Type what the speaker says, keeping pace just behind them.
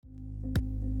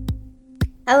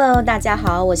Hello， 大家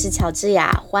好，我是乔治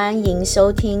雅，欢迎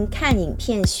收听看影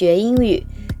片学英语。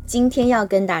今天要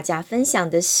跟大家分享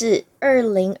的是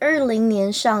2020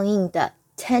年上映的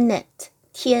Tenet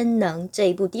天能这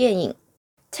一部电影。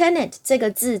Tenet 这个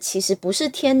字其实不是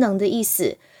天能的意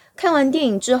思，看完电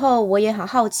影之后，我也很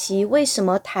好奇，为什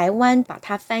么台湾把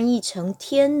它翻译成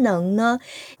天能呢？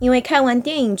因为看完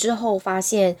电影之后发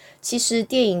现，其实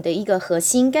电影的一个核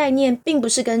心概念，并不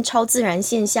是跟超自然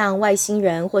现象、外星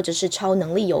人或者是超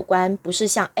能力有关，不是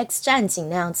像 X 战警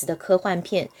那样子的科幻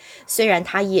片。虽然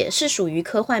它也是属于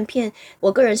科幻片，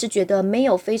我个人是觉得没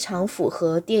有非常符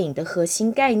合电影的核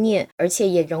心概念，而且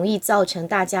也容易造成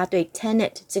大家对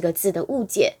Tenet 这个字的误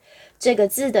解。这个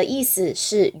字的意思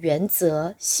是原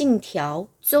则、信条、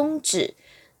宗旨。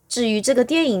至于这个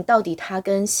电影到底它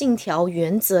跟信条、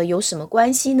原则有什么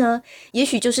关系呢？也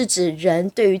许就是指人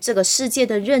对于这个世界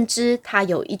的认知，他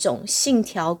有一种信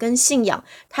条跟信仰，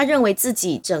他认为自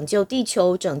己拯救地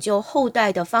球、拯救后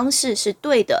代的方式是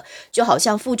对的，就好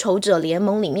像复仇者联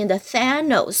盟里面的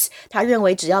Thanos， 他认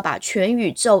为只要把全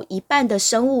宇宙一半的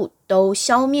生物都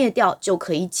消灭掉，就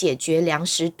可以解决粮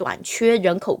食短缺、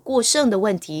人口过剩的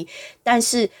问题。但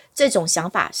是这种想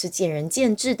法是见仁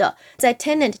见智的。在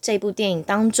Tenet 这部电影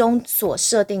当中所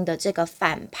设定的这个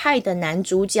反派的男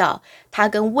主角，他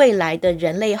跟未来的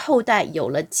人类后代有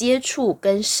了接触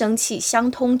跟生气相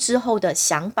通之后的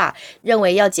想法，认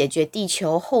为要解决地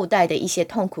球后代的一些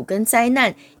痛苦跟灾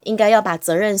难，应该要把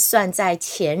责任算在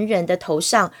前人的头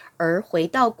上，而回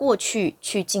到过去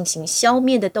去进行消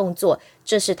灭的动作，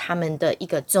这是他们的一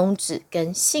个宗旨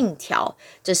跟信条。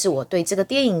这是我对这个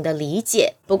电影的理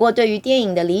解。不过对于电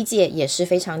影的理解也是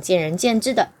非常见仁见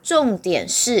智的。重点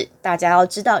是大家要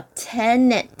知道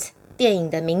Tenet 电影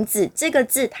的名字这个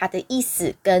字，它的意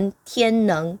思跟天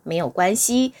能没有关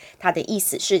系，它的意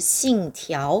思是信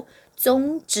条、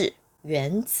宗旨、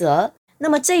原则。那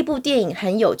么这部电影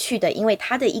很有趣的，因为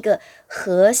它的一个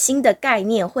核心的概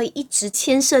念会一直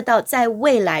牵涉到在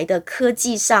未来的科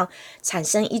技上产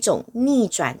生一种逆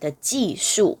转的技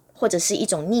术，或者是一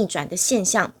种逆转的现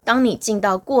象。当你进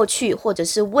到过去或者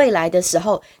是未来的时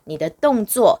候，你的动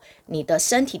作、你的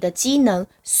身体的机能，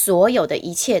所有的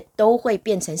一切都会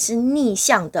变成是逆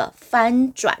向的、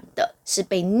翻转的，是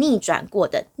被逆转过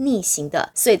的、逆行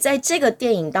的。所以在这个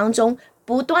电影当中，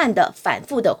不断的反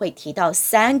复的会提到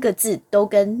3个字，都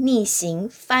跟逆行、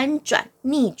翻转、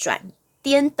逆转、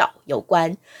颠倒有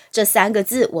关。这3个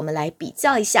字我们来比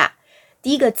较一下。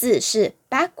第一个字是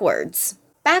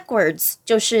backwards，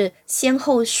 就是先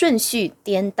后顺序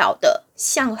颠倒的、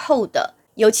向后的，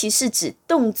尤其是指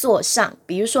动作上，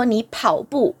比如说你跑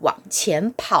步往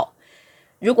前跑，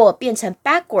如果变成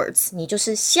backwards， 你就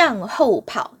是向后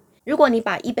跑。如果你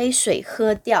把一杯水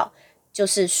喝掉，就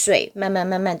是水慢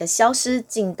慢的消失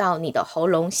进到你的喉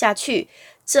咙下去，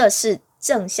这是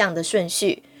正向的顺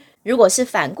序。如果是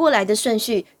反过来的顺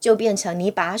序，就变成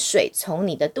你把水从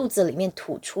你的肚子里面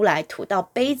吐出来，吐到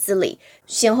杯子里，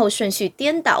先后顺序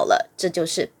颠倒了，这就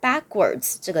是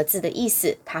backwards 这个字的意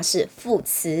思，它是副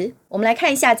词。我们来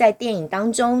看一下在电影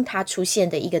当中它出现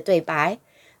的一个对白，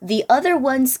 The other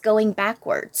one's going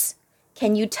backwards.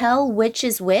 Can you tell which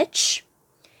is which?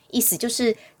意思就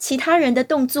是其他人的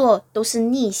动作都是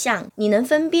逆向，你能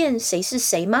分辨谁是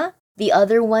谁吗？ The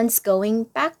other one's going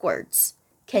backwards.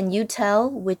 Can you tell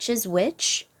which is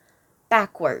which?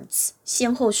 Backwards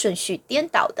先后顺序颠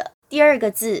倒的。第二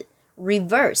个字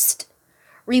reversed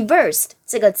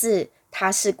这个字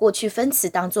它是过去分词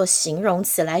当作形容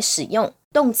词来使用，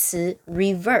动词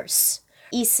reverse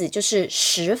意思就是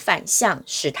使反向，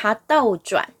使它倒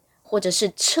转，或者是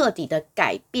彻底的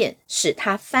改变，使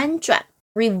它翻转。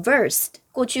Reversed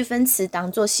过去分词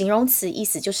当作形容词，意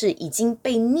思就是已经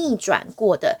被逆转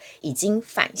过的，已经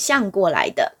反向过来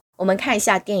的。我们看一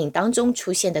下电影当中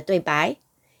出现的对白，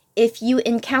 If you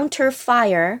encounter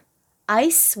fire,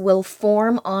 ice will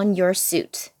form on your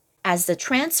suit as the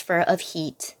transfer of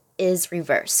heat is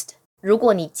reversed. 如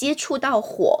果你接触到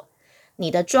火，你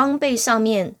的装备上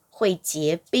面会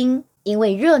结冰，因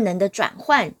为热能的转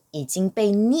换已经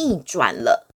被逆转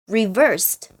了。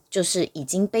 Reversed就是已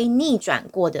经被逆转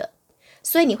过的。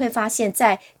所以你会发现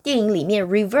在电影里面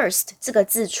reversed 这个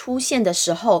字出现的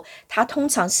时候，它通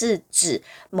常是指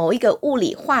某一个物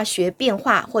理化学变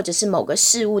化，或者是某个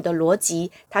事物的逻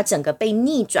辑，它整个被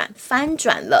逆转翻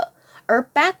转了。而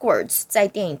backwards 在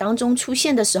电影当中出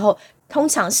现的时候，通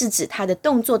常是指它的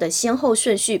动作的先后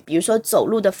顺序，比如说走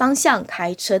路的方向、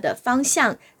开车的方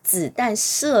向、子弹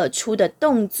射出的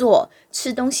动作、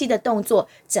吃东西的动作，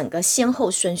整个先后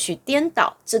顺序颠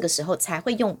倒，这个时候才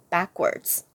会用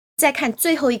backwards。再看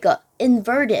最后一个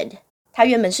inverted 它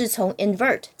原本是从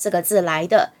invert 这个字来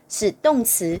的，是动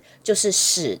词，就是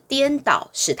使颠倒，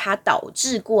使它导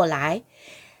致过来。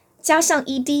加上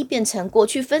ed 变成过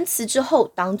去分词之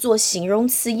后，当作形容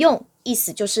词用，意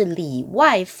思就是里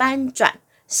外翻转，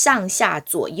上下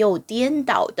左右颠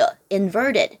倒的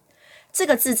inverted。这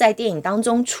个字在电影当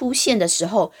中出现的时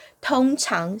候，通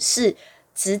常是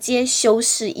直接修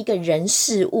饰一个人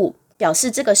事物，表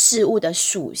示这个事物的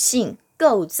属性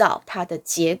构造，它的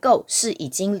结构是已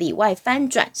经里外翻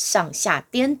转上下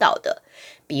颠倒的。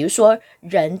比如说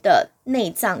人的内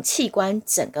脏器官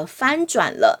整个翻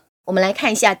转了。我们来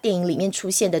看一下电影里面出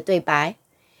现的对白。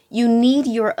 You need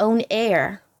your own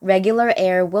air. Regular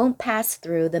air won't pass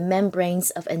through the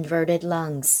membranes of inverted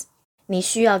lungs. 你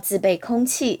需要自备空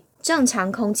气，正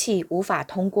常空气无法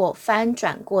通过翻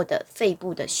转过的肺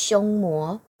部的胸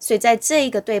膜。所以在这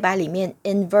个对白里面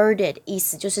inverted 意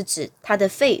思就是指它的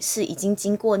肺是已经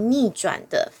经过逆转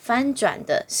的，翻转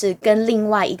的，是跟另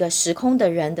外一个时空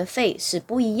的人的肺是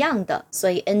不一样的。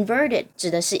所以 inverted 指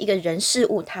的是一个人事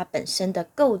物它本身的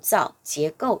构造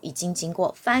结构已经经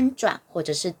过翻转或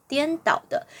者是颠倒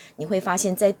的。你会发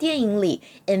现在电影里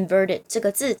inverted 这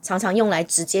个字常常用来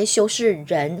直接修饰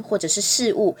人或者是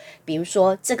事物，比如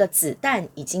说这个子弹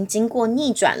已经经过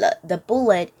逆转了， The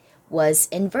bullet was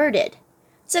inverted。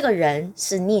这个人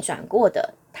是逆转过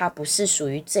的，他不是属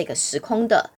于这个时空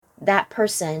的。That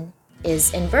person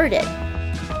is inverted。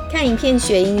 看影片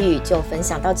学英语就分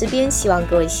享到这边，希望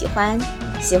各位喜欢。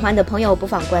喜欢的朋友不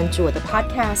妨关注我的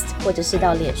podcast， 或者是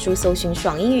到脸书搜寻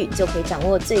爽英语，就可以掌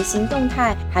握最新动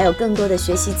态，还有更多的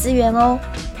学习资源哦。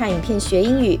看影片学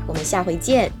英语，我们下回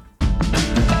见。